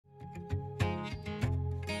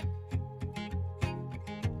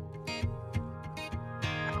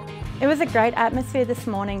It was a great atmosphere this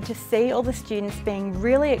morning to see all the students being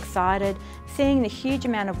really excited, seeing the huge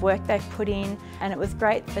amount of work they've put in, and it was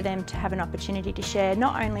great for them to have an opportunity to share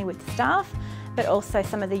not only with staff but also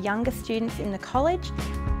some of the younger students in the college.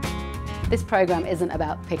 This programme isn't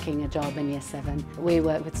about picking a job in Year 7. We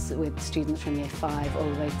work with students from Year 5 all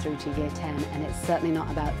the way through to Year 10, and it's certainly not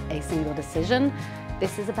about a single decision.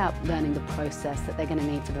 This is about learning the process that they're going to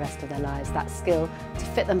need for the rest of their lives, that skill to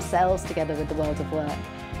fit themselves together with the world of work,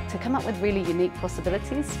 to come up with really unique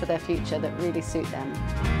possibilities for their future that really suit them.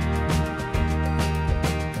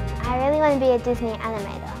 I really want to be a Disney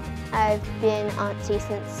animator. I've been artsy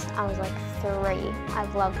since I was like 3.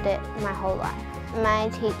 I've loved it my whole life. My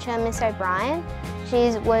teacher, Miss O'Brien,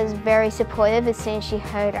 she was very supportive as soon as she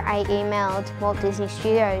heard I emailed Walt Disney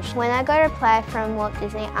Studios. When I got a reply from Walt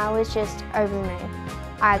Disney, I was just over the moon.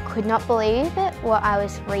 I could not believe it, what I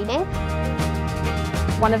was reading.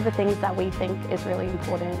 One of the things that we think is really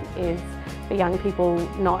important is for young people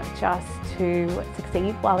not just to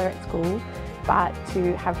succeed while they're at school, but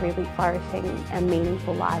to have really flourishing and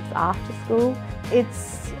meaningful lives after school.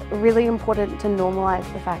 It's really important to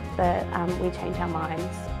normalise the fact that we change our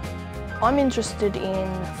minds. I'm interested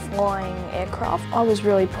in flying aircraft. I was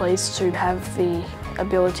really pleased to have the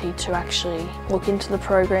ability to actually look into the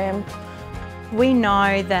program. We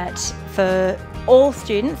know that for all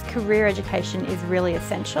students, career education is really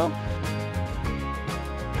essential.